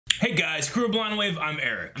Hey guys, Crew of Blind Wave, I'm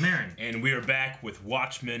Eric. I'm Aaron. And we are back with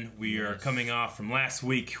Watchmen. We are coming off from last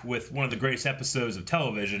week with one of the greatest episodes of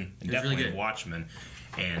television, and definitely really good. Watchmen.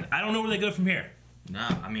 And I don't know where they go from here. No,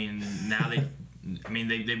 I mean, now they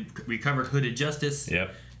recovered Hooded Justice.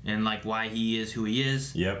 Yep. And like why he is who he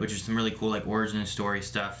is. Yep. Which is some really cool like origin story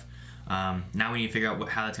stuff. Now we need to figure out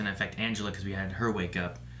how that's going to affect Angela because we had her wake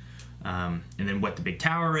up. And then what the big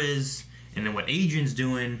tower is. And then what Adrian's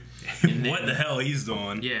doing. And then, what the hell he's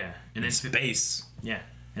doing. Yeah. And then space. Yeah.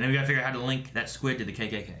 And then we got to figure out how to link that squid to the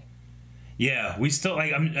KKK. Yeah, we still,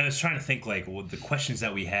 like, I was trying to think, like, the questions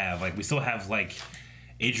that we have. Like, we still have, like,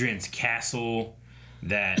 Adrian's castle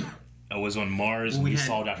that was on Mars. Well, we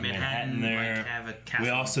saw Dr. Manhattan there. Like, have a castle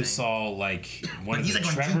we also thing. saw, like, one of he's the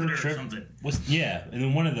like Trevor or something. Yeah, and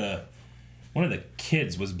then one of the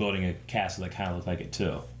kids was building a castle that kind of looked like it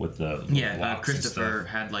too, with the Christopher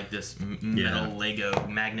had like this metal Lego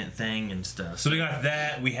magnet thing and stuff. So we got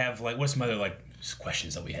that. We have like what's some other like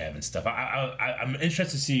questions that we have and stuff. I'm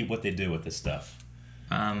interested to see what they do with this stuff.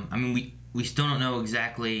 I mean, we still don't know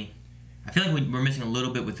exactly. I feel like we're missing a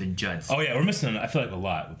little bit with the Judds. Oh yeah, we're missing. I feel like a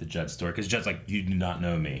lot with the Judd story because Judd's like, you do not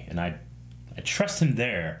know me, and I trust him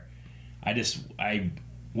there.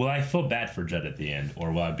 Will I feel bad for Judd at the end,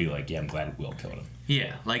 or will I be like, yeah, I'm glad Will killed him?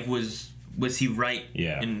 Yeah, like was he right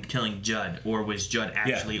in killing Judd, or was Judd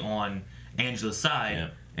actually on Angela's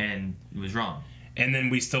side and he was wrong? And then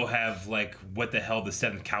we still have like what the hell the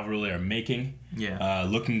 7th Cavalry are making. Yeah.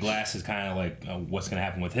 Looking Glass is kind of like what's going to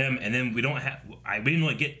happen with him, and then we didn't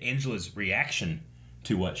really get Angela's reaction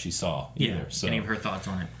to what she saw either. So any of her thoughts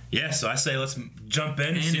on it? Yeah, so I say let's jump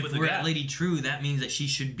in and see if what we're got. at Lady True, that means that she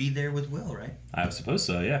should be there with Will, right? I suppose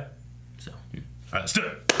so, yeah. So. All right, let's do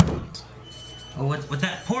it. Oh, what's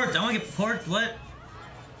that? Pork! I want to get pork. What?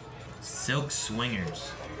 Silk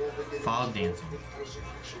Swingers. Fog Dancing.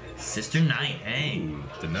 Sister Night. Hey. Ooh,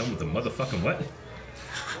 the nun with the motherfucking what?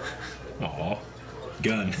 Aw.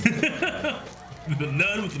 Gun. The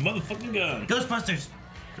nun with the motherfucking gun. Ghostbusters.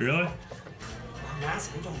 Really?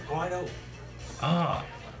 Ah.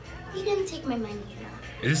 He didn't take my money, you know.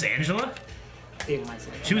 Is this Angela?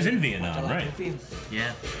 She was in Vietnam, right?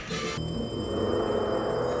 Yeah.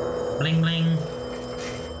 Bling bling.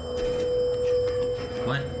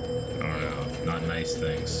 What? I don't know. Not nice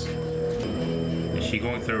things. Is she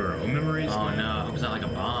going through her own memories? Oh no, I hope it's not like a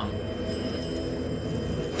bomb.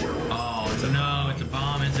 Oh no, it's a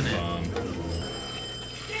bomb, isn't it?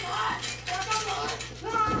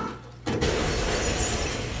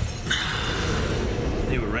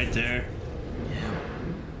 They were right there. Yeah.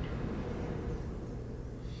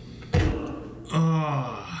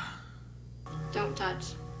 Oh. Don't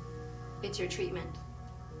touch. It's your treatment.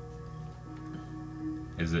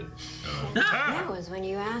 Is it? That was when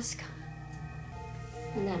you ask.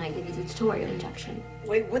 And then I give you the tutorial injection.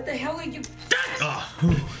 Wait, what the hell are you? Oh,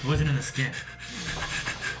 it wasn't in the skin.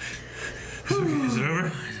 Is it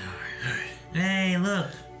over? Hey, look.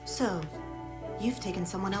 So, you've taken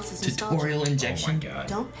someone else's Tutorial injection. Oh my god.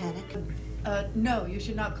 Don't panic. No, you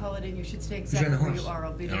should not call it in. You should stay exactly where you are.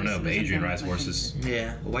 I'll be I there. don't know, but Adrian rides horses.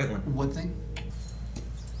 Yeah, a white one. One thing?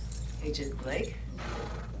 Agent Blake.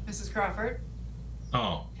 Mrs. Crawford.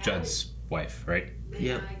 Oh, Judd's wife, right?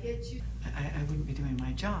 Yep. I wouldn't be doing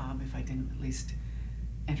my job if I didn't at least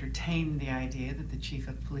entertain the idea that the chief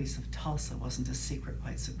of police of Tulsa wasn't a secret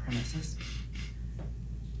white supremacist.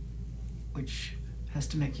 Which has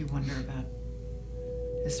to make you wonder about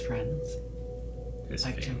his friends. His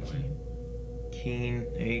like family. Junkie. Keen,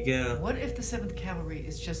 there you go. What if the 7th Cavalry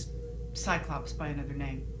is just Cyclops by another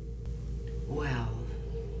name? Well,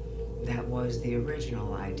 that was the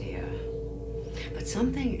original idea. But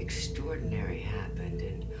something extraordinary happened,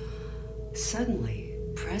 and suddenly,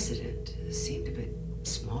 President seemed a bit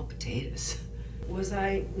small potatoes. Was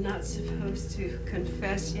I not supposed to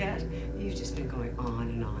confess yet? You've just been going on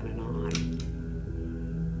and on and on.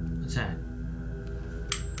 What's that?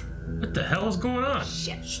 What the hell is going on?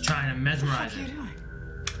 Shit. She's trying to mesmerize What are you her. doing?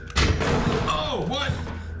 Oh, what?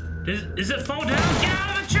 Is it fall down? Get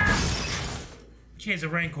out of the chair! She has a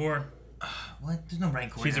rancor. What? There's no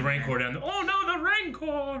Rancor. She's a down rancor there. down there. Oh no, the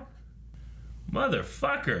rancor!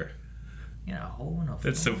 Motherfucker. Yeah, a hole in a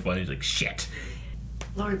That's so funny. He's like, shit.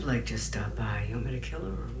 Lori Blake just stopped by. You want me to kill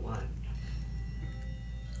her or what?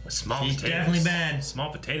 Small She's potatoes. definitely bad.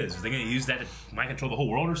 Small potatoes. Are they going to use that to mind control the whole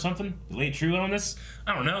world or something? Is Lady True on this?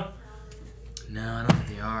 I don't know. No, I don't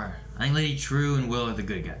think they are. I think Lady True and Will are the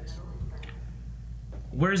good guys.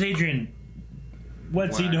 Where's Adrian?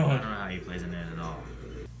 What's he I doing? don't know how he plays in it at all.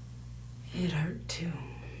 It hurt too.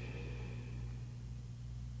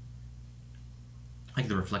 Like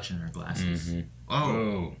the reflection in her glasses. Mm-hmm.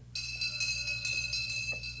 Oh.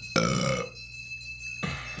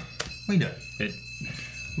 What are you doing?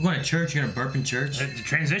 We're going to church. You're gonna burp in church. The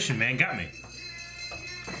transition, man, got me.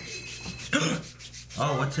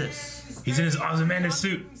 Oh, what's this? He's in his Ozymandias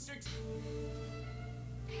suit.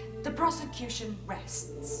 The prosecution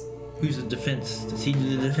rests. Who's the defense? Does he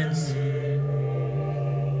do the defense?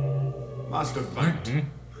 Master Vant.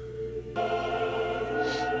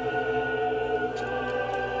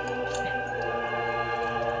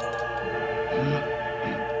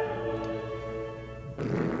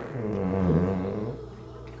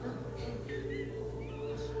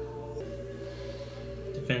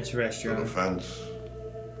 Defense restaurant. Defense.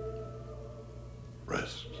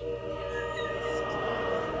 Rest.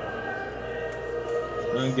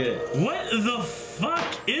 I'm good. What the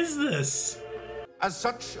fuck is this? As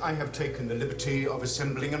such, I have taken the liberty of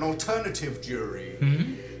assembling an alternative jury,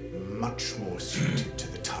 much more suited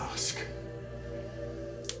to the task.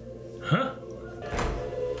 Huh?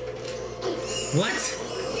 What?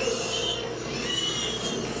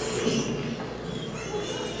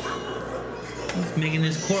 He's making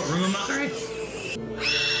this courtroom a mockery.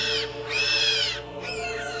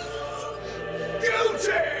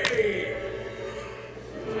 Guilty!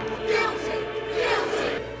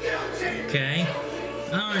 Okay.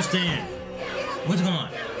 I don't understand. What's going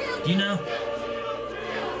on? Do you know?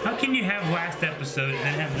 How can you have last episode and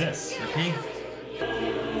then have this? A pig?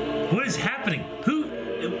 What is happening? Who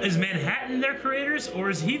is Manhattan their creators, or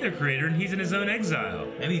is he their creator and he's in his own exile?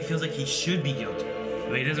 Maybe he feels like he should be guilty.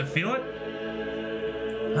 But he doesn't feel it?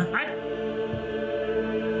 Huh?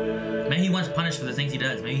 Maybe he wants punished for the things he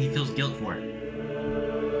does. Maybe he feels guilt for it.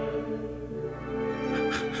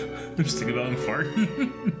 I'm just thinking about him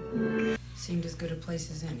farting. Seemed as good a place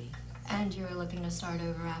as any. And you were looking to start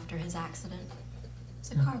over after his accident.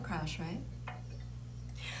 It's a car crash, right?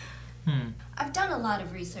 I've done a lot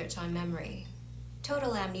of research on memory.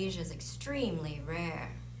 Total amnesia is extremely rare.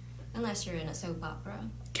 Unless you're in a soap opera.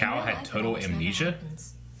 Cal In real had life, it total almost never amnesia?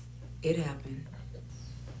 happens. It happened.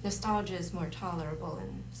 Nostalgia is more tolerable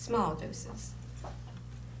in small doses.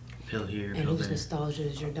 Pill here, And pill whose there. nostalgia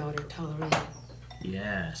is your daughter tolerating?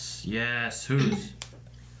 Yes, yes. Whose?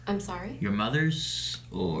 I'm sorry? Your mother's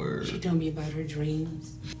or She told me about her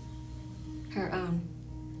dreams. Her own.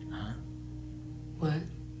 huh? What?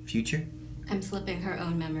 Future? I'm slipping her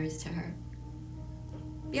own memories to her.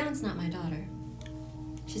 Beyond's not my daughter.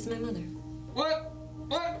 She's my mother. What?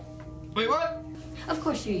 What? Wait, what? Of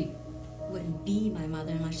course, she wouldn't be my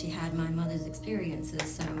mother unless she had my mother's experiences,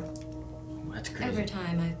 so That's every crazy.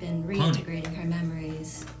 time I've been reintegrating her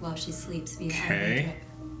memories while she sleeps via Okay. IV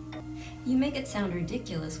drip. You make it sound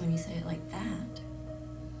ridiculous when you say it like that.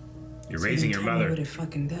 You're So raising you your tell me mother. what it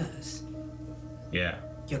fucking does. Yeah.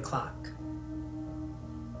 Your clock.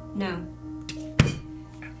 No.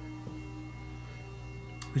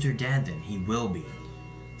 Who's your dad then? He will be.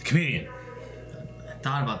 The comedian. I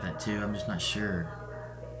thought about that too. I'm just not sure.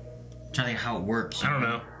 I'm trying to think how it works. I don't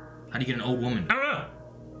know. How do you get an old woman? I don't know.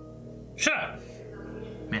 Shut up.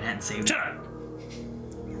 Manhattan saved Shut her. up.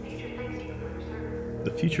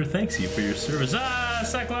 The future thanks you for your service. Ah,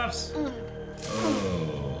 Cyclops.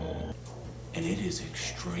 Oh. And it is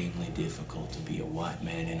extremely difficult to be a white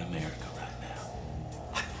man in America right now.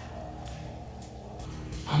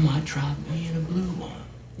 I might try being a blue one.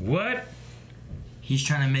 What? He's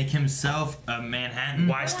trying to make himself a Manhattan.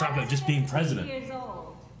 Why stop at just being president? Years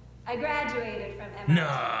old. I graduated from MIT.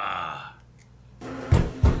 Nah.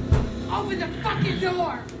 Open the fucking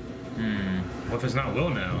door! What if it's not Will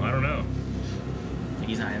now? I don't know.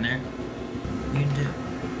 He's not in there. What you gonna do?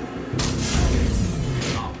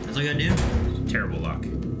 Oh, that's all you gotta do? Terrible luck.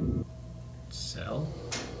 Sell?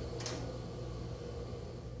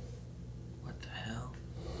 What the hell?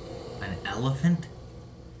 An elephant?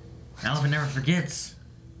 An elephant never forgets.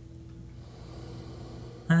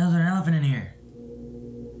 Why the hell's there an elephant in here?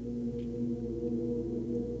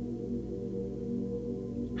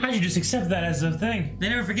 How'd you just accept that as a thing? They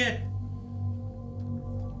never forget.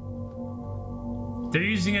 They're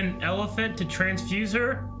using an elephant to transfuse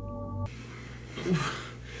her?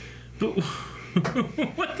 But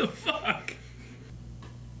what the fuck?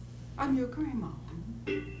 I'm your grandma.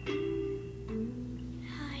 Hi.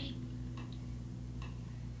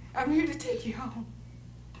 I'm here to take you home.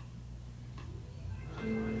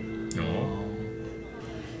 Oh.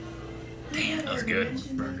 Damn, that was good.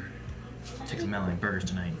 Burger. Take some Melanie burgers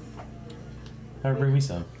tonight. Have her bring me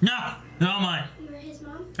some. No! They're all mine. You were his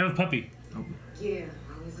mom? Have a puppy. Yeah,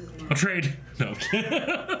 I was his mom. I'll trade. No.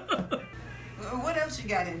 What else you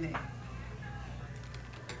got in there?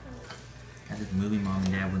 Got this movie mom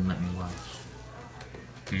and dad wouldn't let me watch.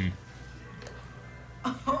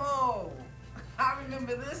 Oh, I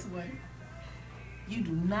remember this one. You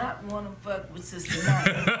do not want to fuck with Sister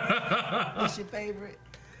Maya. What's your favorite?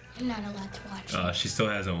 I'm not allowed to watch it. She still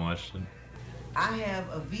hasn't watched it. I have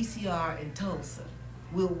a VCR in Tulsa.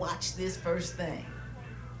 We'll watch this first thing.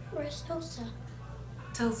 Where's Tulsa?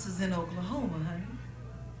 Tulsa's in Oklahoma, honey.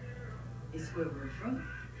 It's where we're from.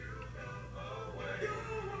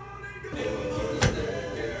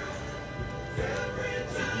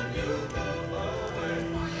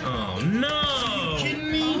 Oh no! Are you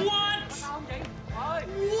kidding me? What?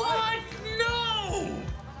 What? No!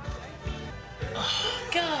 Oh,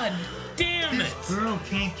 God damn it! This girl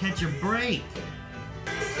can't catch a break.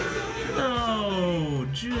 Oh,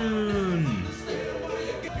 June.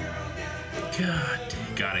 God,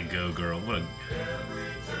 gotta go, girl. What a.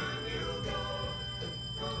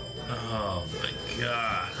 Oh my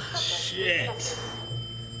God. Shit.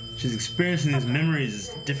 She's experiencing these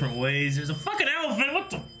memories different ways. There's a fucking elephant. What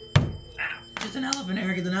the? Just an elephant,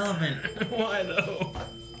 Eric. It's an elephant. Why though?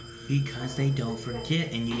 Because they don't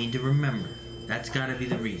forget and you need to remember. That's gotta be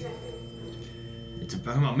the reason. It's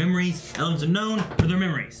talking about memories. Elephants are known for their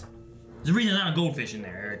memories. There's a reason there's not a goldfish in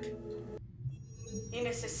there, Eric. Y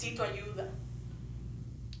necesito ayuda.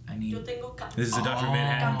 I need. Yo tengo cáncer. This is a Dr.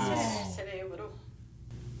 Manhattan booth. Cerebro.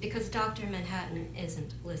 Because Dr. Manhattan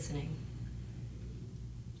isn't listening.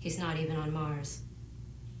 He's not even on Mars.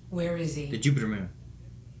 Where is he? The Jupiter moon.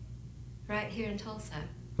 Right here in Tulsa.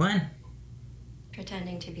 What?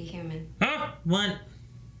 Pretending to be human. Huh? What?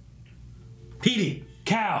 Petey.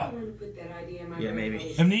 Cow. Yeah,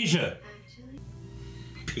 maybe. Amnesia.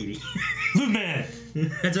 Petey. Blue man.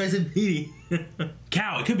 That's why I said Petey.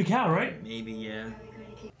 Cow. It could be cow, right? Maybe, yeah.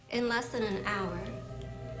 In less than an hour,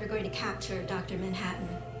 they're going to capture Dr. Manhattan.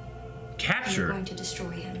 Capture? They're going to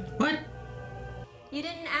destroy him. What? You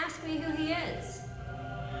didn't ask me who he is.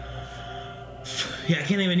 Yeah, I can't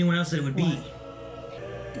think of anyone else that it would be.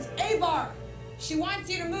 It's Abar. She wants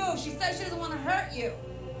you to move. She says she doesn't want to hurt you.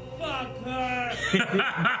 Fuck her!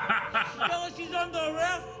 Tell her she's under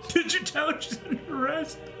arrest! Did you tell her she's under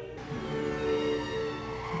arrest?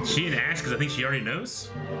 She didn't ask because I think she already knows.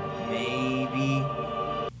 Maybe.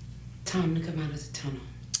 Time to come out of the tunnel.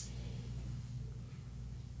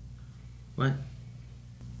 What?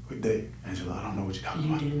 What day, Angela? I don't know what you're talking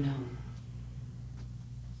about. You didn't know.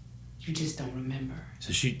 You just don't remember.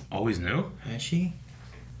 So she always knew? Has she?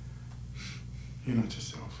 You're not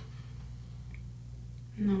yourself.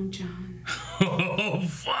 No, John. Oh,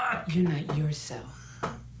 fuck! You're not yourself.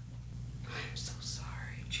 I'm so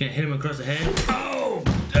sorry. She gonna hit him across the head? Oh,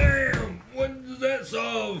 damn! What does that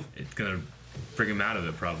solve? It's gonna bring him out of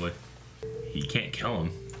it, probably. He can't kill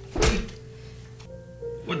him.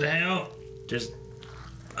 What the hell? Just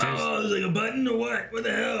Oh, there's like a button or what? What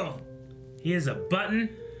the hell? he has a button.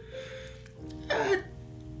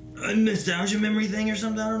 A nostalgia memory thing or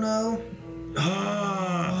something? I don't know.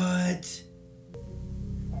 What?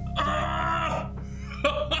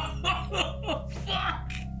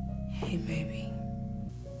 Fuck! Hey, baby.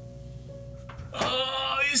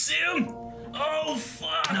 Oh, you see him? Oh,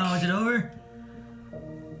 fuck! No, is it over?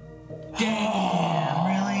 Damn,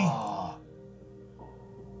 really?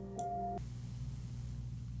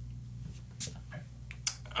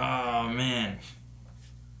 Oh, man.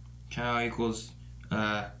 Cow equals,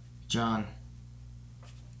 John.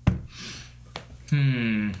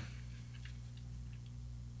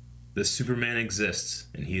 The Superman exists,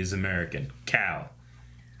 and he is American.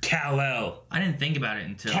 Kal-El. I didn't think about it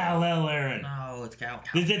until... Kal-El, Aaron. No, it's Cal.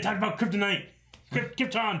 They talked about kryptonite.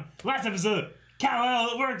 Krypton. Last episode.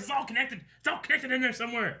 Kal-El, it works. It's all connected. It's all connected in there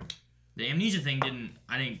somewhere. The amnesia thing didn't...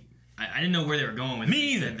 I didn't know where they were going with it.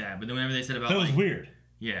 Me either. Said that, but then whenever they said about... That was like, weird.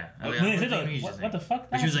 Yeah. When they said what the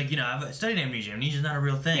fuck? But she was like, I've studied amnesia. Amnesia's not a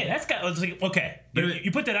real thing. Yeah, that's got. It's like, okay, but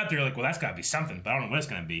you put that out there, you're like, well, that's got to be something, but I don't know what it's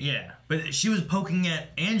gonna be. Yeah, but she was poking at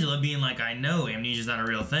Angela, being like, I know amnesia's not a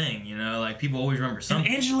real thing. Like people always remember something.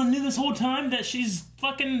 And Angela knew this whole time that she's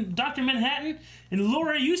fucking Dr. Manhattan, and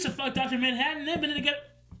Laura used to fuck Dr. Manhattan. They've been together.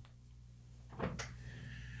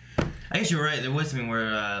 I guess you're right. There was something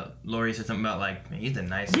where Laurie said something about like he's a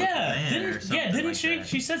nice man didn't she? That.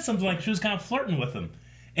 She said something like she was kind of flirting with him,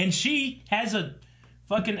 and she has a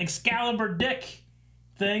fucking Excalibur dick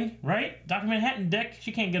thing, right? Dr. Manhattan dick.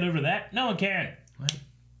 She can't get over that. No one can. What?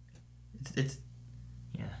 It's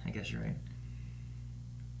yeah. I guess you're right.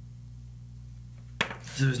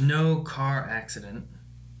 So there was no car accident.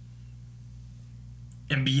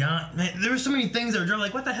 And beyond, man, there were so many things that were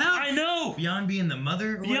like, what the hell? I know. Beyond being the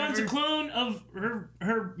mother, or Beyond's whatever, a clone of her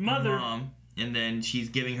mother, her mom, and then she's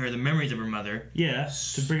giving her the memories of her mother. Yeah,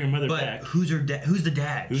 to bring her mother back. But who's her dad? Who's the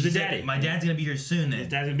dad? Who's the daddy? My dad's gonna be here soon. His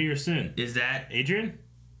dad's gonna be here soon. Is that Adrian?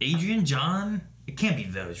 Adrian? John? It can't be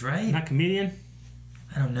those, right? Not comedian.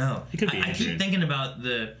 I don't know. It could be I keep Adrian. thinking about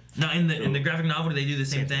in the graphic novel, do they do the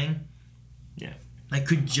same thing? Yeah. Like,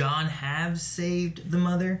 could John have saved the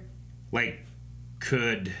mother? Like,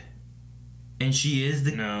 could... And she is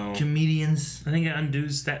the comedian's... I think it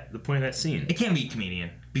undoes the point of that scene. It can't be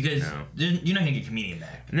comedian. Because you're not going to get comedian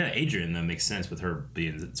back. No, Adrian, that makes sense with her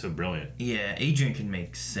being so brilliant. Yeah, Adrian can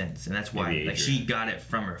make sense. And that's why like she got it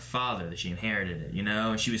from her father, that she inherited it, you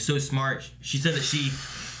know? And she was so smart. She said that she,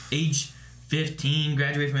 age 15,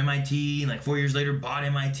 graduated from MIT, and like 4 years later bought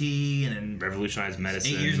MIT, and then... revolutionized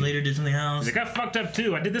medicine. 8 years later did something else. She's like, I fucked up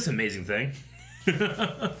too. I did this amazing thing.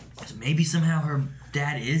 So maybe somehow her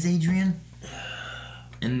dad is Adrian?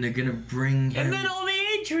 And they're gonna bring her... And then all the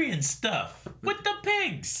Adrian stuff with the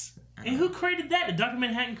pigs. And who created that? Did Dr.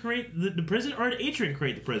 Manhattan create the prison, or did Adrian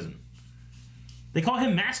create the prison? They call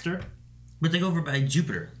him Master. But they go over by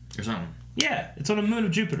Jupiter or something. Yeah, it's on the moon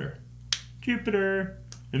of Jupiter. Jupiter.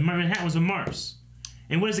 And Manhattan was on Mars.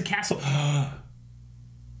 And what is the castle?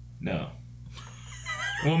 No.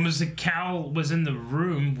 Well, Mr. Cal was in the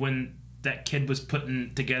room when that kid was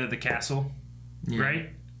putting together the castle,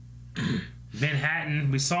 right?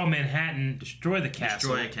 Manhattan, we saw Manhattan destroy the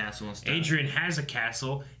castle. Destroy a castle and stuff. Adrian has a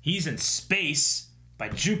castle. He's in space by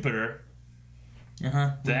Jupiter.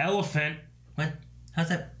 The elephant. What? How's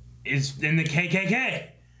that? Is in the KKK.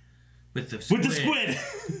 With the squid.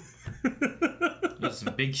 With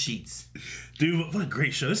some big sheets. Dude, what a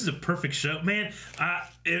great show. This is a perfect show. Man,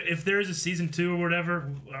 if there is a season 2 or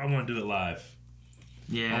whatever, I want to do it live.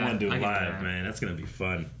 Yeah. I want to do it live, man. That's going to be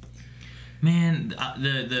fun. Man,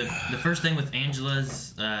 the first thing with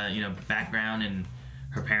Angela's background and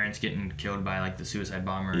her parents getting killed by like the suicide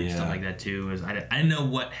bomber and stuff like that too is I didn't know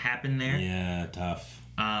what happened there. Yeah, tough.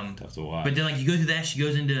 Tough to watch. But then like you go through that, she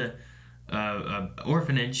goes into a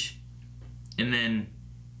orphanage, and then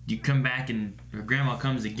you come back and her grandma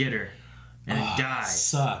comes to get her, and it dies.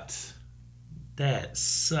 Sucked. That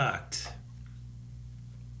sucked.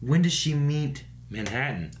 When does she meet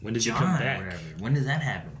Manhattan? When did John you come back? Or whatever? When does that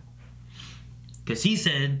happen? Because he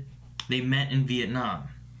said they met in Vietnam.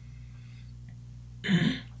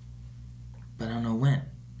 But I don't know when.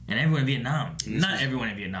 And everyone in Vietnam. Not everyone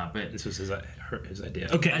in Vietnam, but... This was his idea.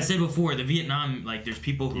 Okay. I said before, the Vietnam, like, there's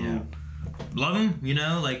people who love him, you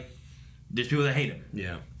know? Like, there's people that hate him.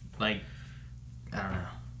 Yeah. Like, I don't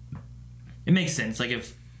know. It makes sense. Like,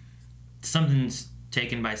 if something's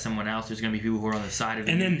taken by someone else, there's going to be people who are on the side of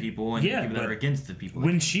the people and people that are against the people.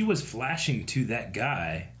 When she was flashing to that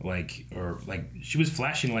guy, she was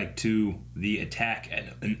flashing like to the attack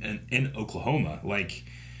in Oklahoma, like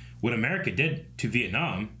what America did to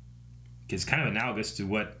Vietnam is kind of analogous to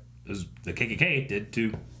what the KKK did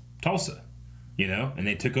to Tulsa, you know, and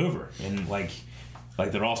they took over and like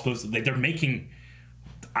they're all supposed to, like they're making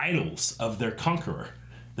idols of their conqueror,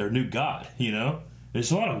 their new god, you know. There's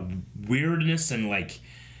a lot of weirdness and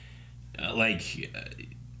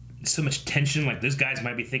so much tension. Like those guys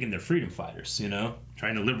might be thinking they're freedom fighters, you know,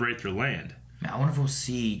 trying to liberate their land. Now, I wonder if we'll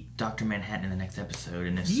see Dr. Manhattan in the next episode,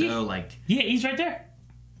 and if so, like... Yeah, he's right there.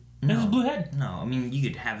 No, his blue head. No, I mean, you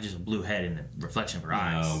could have just a blue head in the reflection of her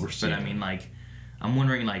eyes. No, we're seeing. But I mean, like, I'm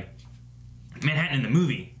wondering, like, Manhattan in the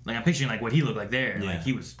movie, like, I'm picturing, like, what he looked like there. Yeah. Like,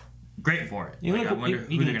 he was great for it. Yeah, like, I wonder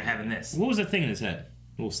who they're going to have in this. What was the thing in his head?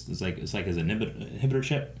 It's like his inhibitor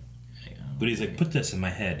chip. But he's like, put this in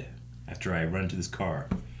my head after I run to this car.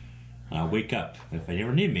 I'll wake up. If I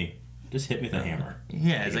ever need me, just hit me with a hammer.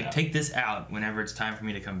 Yeah, it's like, take this out whenever it's time for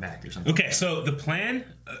me to come back or something. Okay, so the plan,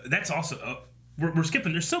 that's also... we're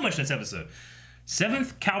skipping. There's so much in this episode.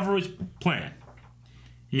 7th Cavalry's plan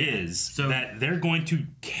is that they're going to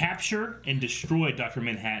capture and destroy Dr.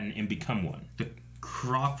 Manhattan and become one. The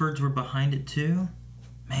Crawfords were behind it too?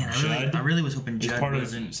 Man, I really was hoping Judd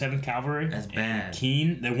wasn't of 7th Cavalry. as bad. And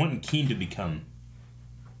Keene, they want Keene to become,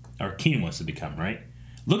 or Keene wants to become, right?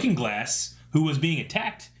 Looking Glass, who was being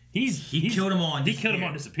attacked, he killed him all and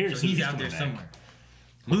disappeared. So he's out there somewhere.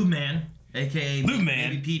 Lube Man, a.k.a. Lube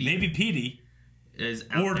Man, maybe Petey. Is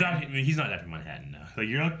out or there. I mean, he's not Dr. Manhattan now. Like,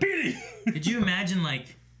 you're like, Petey! Could you imagine,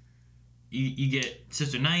 like, you get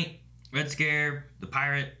Sister Knight, Red Scare, the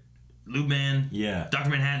Pirate, Lube Man, Dr.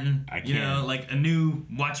 Manhattan, you know, like a new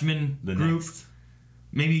Watchmen group. Next.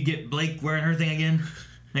 Maybe you get Blake wearing her thing again.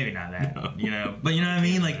 Maybe not that, you know. But you know what I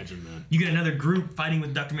mean? Like, you get another group fighting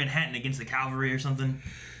with Dr. Manhattan against the Cavalry or something.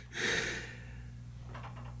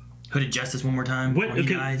 Hooded Justice one more time.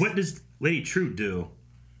 What does Lady True do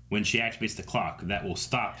when she activates the clock that will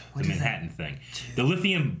stop the Manhattan thing? The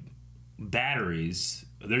lithium batteries,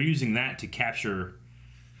 they're using that to capture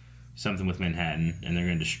something with Manhattan, and they're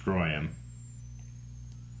going to destroy him.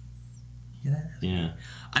 Yeah.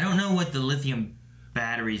 I don't know what the lithium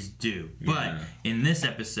batteries do. But in this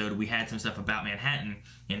episode, we had some stuff about Manhattan,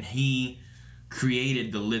 and he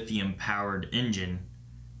created the lithium-powered engine,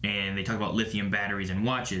 and they talk about lithium batteries and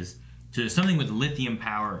watches. So there's something with lithium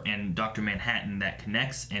power and Dr. Manhattan that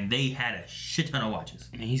connects, and they had a shit ton of watches.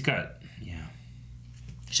 And he's got,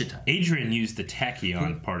 shit ton. Adrian used the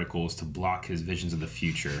tachyon particles to block his visions of the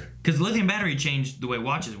future. Because the lithium battery changed the way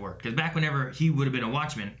watches work. Because back whenever he would have been a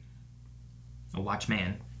watchman,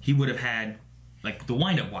 he would have had like the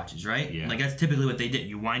wind-up watches, right? Yeah. Like that's typically what they did.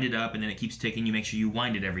 You wind it up, and then it keeps ticking. You make sure you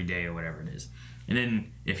wind it every day or whatever it is. And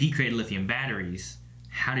then if he created lithium batteries,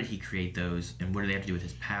 how did he create those, and what do they have to do with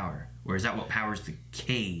his power? Or is that what powers the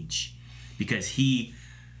cage? Because the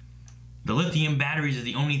lithium batteries are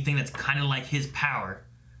the only thing that's kind of like his power,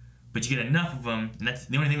 but you get enough of them, and that's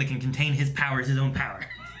the only thing that can contain his power is his own power.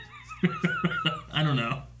 I don't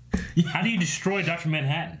know. How do you destroy Dr.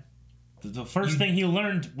 Manhattan? The first thing he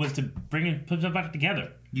learned was to put them back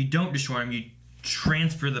together. You don't destroy him. You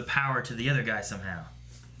transfer the power to the other guy somehow.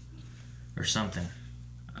 Or something.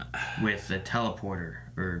 With a teleporter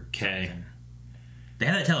or something. They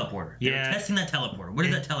had that teleporter. They were testing that teleporter. What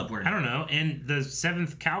is that teleporter? I don't know. And the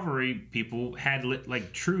 7th Cavalry people had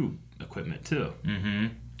like true equipment too. Mm-hmm.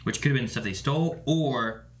 Which could have been stuff they stole,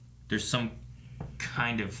 or there's some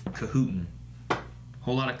kind of cahooting.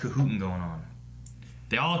 Whole lot of cahooting going on.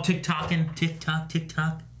 They all tick-tocking. Tick-tock,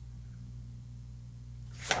 tick-tock.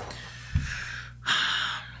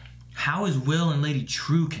 How is Will and Lady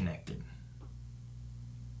True connected?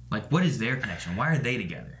 Like, what is their connection? Why are they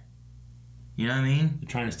together? You know what I mean? They're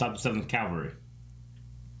trying to stop the 7th Cavalry.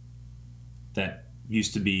 That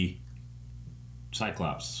used to be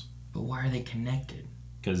Cyclops. But why are they connected?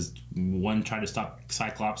 Because one tried to stop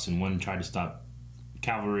Cyclops and one tried to stop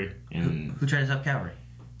Cavalry. And who tried to stop Cavalry?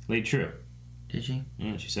 Lady True. Did she?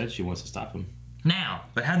 Yeah, she said she wants to stop him. Now,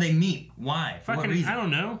 but how'd they meet? Why? For what reason? I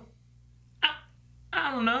don't know.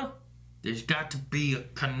 I don't know. There's got to be a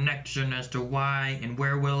connection as to why and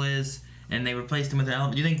where Will is, and they replaced him with an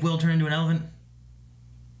elephant. Do you think Will turned into an elephant?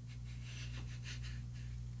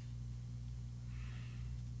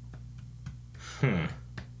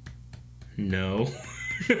 No.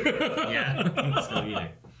 Yeah. So, yeah.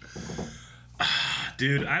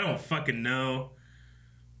 Dude, I don't fucking know.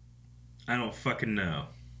 And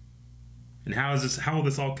how will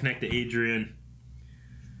this all connect to Adrian?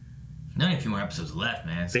 Only a few more episodes left,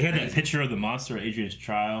 man. They had that picture of the monster at Adrian's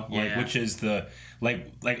trial, which is the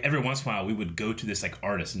like every once in a while we would go to this like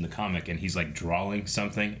artist in the comic and he's like drawing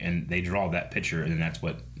something and they draw that picture and then that's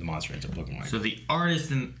what the monster ends up looking like. So the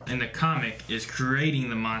artist in the comic is creating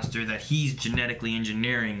the monster that he's genetically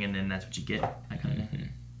engineering, and then that's what you get. That kind of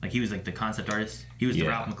like he was like the concept artist. He was the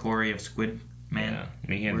Ralph McQuarrie of Squid Man. Yeah, I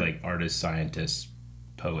mean he had like artists, scientists,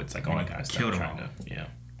 poets, like all that kind of stuff. Killed them all. Yeah.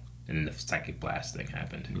 And then the psychic blast thing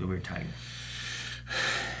happened. The weird tiger.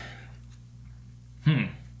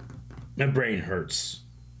 My brain hurts.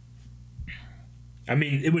 I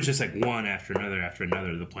mean, it was just like one after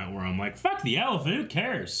another to the point where I'm like, fuck the elephant, who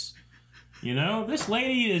cares? You know, this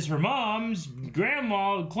lady is her mom's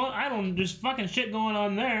grandma. I don't, there's fucking shit going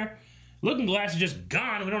on there. Looking Glass is just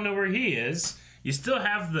gone. We don't know where he is. You still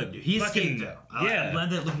have the he fucking... escaped, though. I'm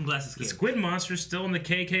glad that Looking Glass escaped. The squid monster's still in the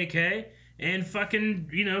KKK. And fucking,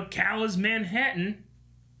 Cal is Manhattan,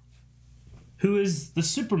 who is the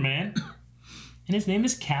Superman, and his name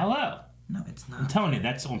is Kal-El. No, it's not. I'm telling you,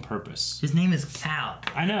 that's on purpose. His name is Cal.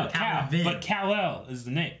 I know, Cal, but Kal-El is the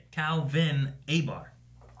name. Calvin Abar.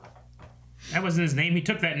 That wasn't his name. He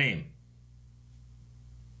took that name.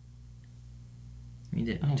 He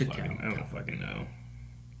did. I don't fucking know.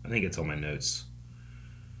 I think it's on my notes.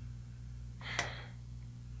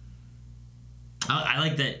 I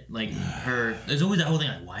like that, like, her... There's always that whole thing,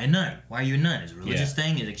 like, why a nun? Why are you a nun? Is it a religious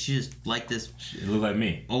thing? Is like she just liked this... It looked like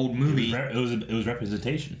me. Old movie. It was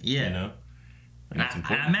representation. Yeah.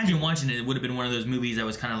 I imagine watching it would have been one of those movies that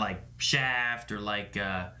was kind of like Shaft or like...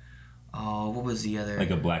 what was the other...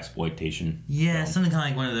 Like a blaxploitation. Yeah, film. something kind of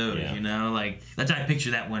like one of those, Like, that's how I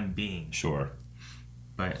picture that one being. Sure.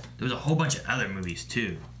 But there was a whole bunch of other movies,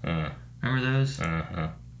 too. Remember those? Uh-huh.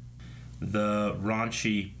 The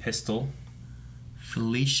Raunchy Pistol...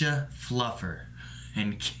 Felicia Fluffer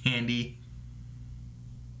and Candy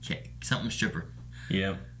something stripper.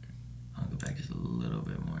 Yep. I'll go back just a little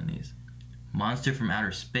bit more on these. Monster from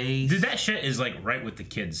Outer Space. Dude, that shit is like right with the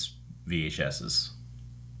kids' VHSs.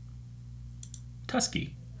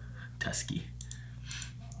 Tusky.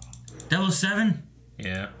 007?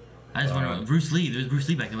 Yeah. I just wonder what Bruce Lee. There was Bruce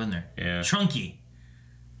Lee back there, wasn't there? Yeah. Chunky.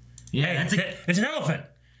 Yeah, hey, it's an elephant.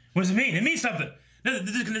 What does it mean? It means something. No,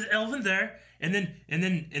 there's an elephant there. And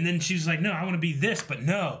then she was like, no, I want to be this, but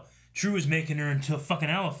no. True was making her into a fucking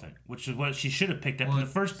elephant, which is what she should have picked up in the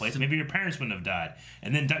first place. Maybe her parents wouldn't have died,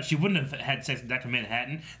 and then she wouldn't have had sex with Dr.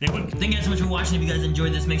 Manhattan. They wouldn't. Thank you guys so much for watching. If you guys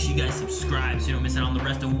enjoyed this, make sure you guys subscribe so you don't miss out on the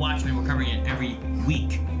rest of Watchmen. We're covering it every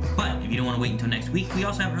week. But if you don't want to wait until next week, we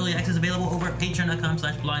also have early access available over at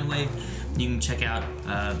patreon.com/blindwave. You can check out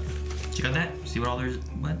that. See what all there's.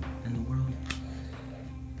 What in the world?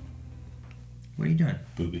 What are you doing?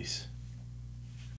 Boobies.